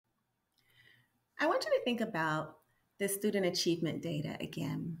I want you to think about the student achievement data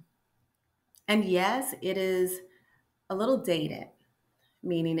again. And yes, it is a little dated,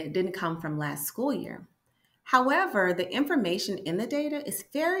 meaning it didn't come from last school year. However, the information in the data is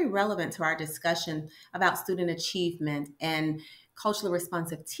very relevant to our discussion about student achievement and culturally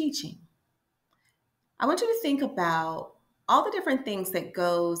responsive teaching. I want you to think about all the different things that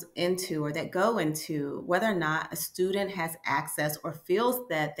goes into or that go into whether or not a student has access or feels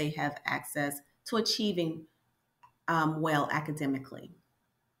that they have access to achieving well academically.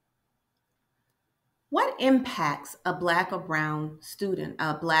 What impacts a Black or Brown student,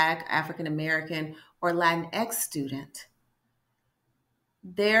 a Black, African American, or Latinx student,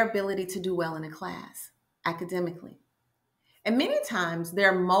 their ability to do well in a class academically? And many times there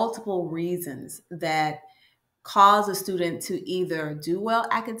are multiple reasons that cause a student to either do well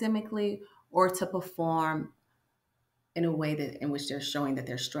academically or to perform in a way that in which they're showing that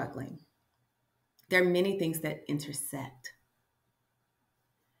they're struggling. There are many things that intersect.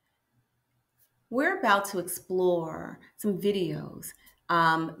 We're about to explore some videos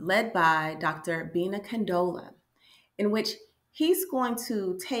led by Dr. Bina Kandola, in which he's going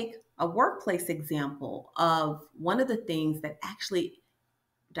to take a workplace example of one of the things that actually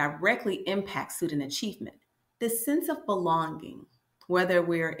directly impacts student achievement, the sense of belonging, whether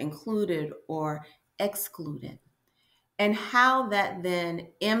we're included or excluded, and how that then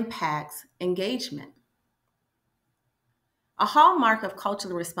impacts engagement. A hallmark of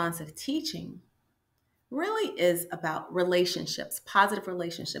culturally responsive teaching really is about relationships, positive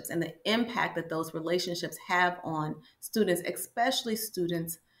relationships, and the impact that those relationships have on students, especially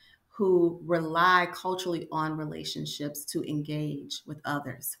students who rely culturally on relationships to engage with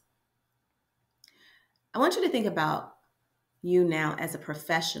others. I want you to think about you now as a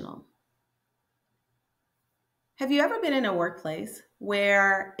professional. Have you ever been in a workplace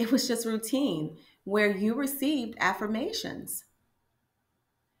where it was just routine, where you received affirmations?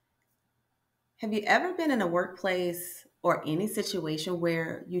 Have you ever been in a workplace or any situation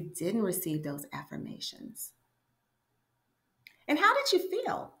where you didn't receive those affirmations? And how did you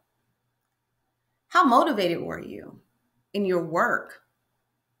feel? How motivated were you in your work?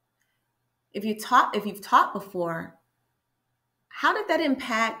 If you've taught before, how did that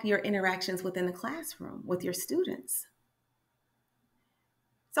impact your interactions within the classroom with your students?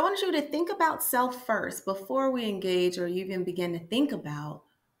 So I want you to think about self first before we engage or even begin to think about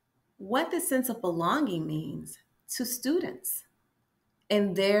what the sense of belonging means to students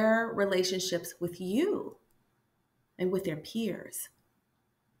and their relationships with you and with their peers.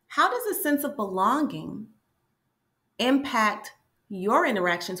 How does a sense of belonging impact your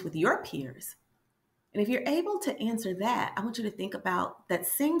interactions with your peers? And if you're able to answer that, I want you to think about that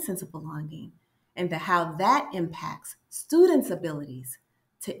same sense of belonging and how that impacts students' abilities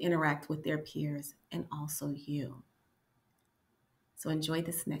to interact with their peers and also you. So enjoy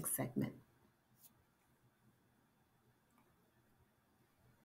this next segment.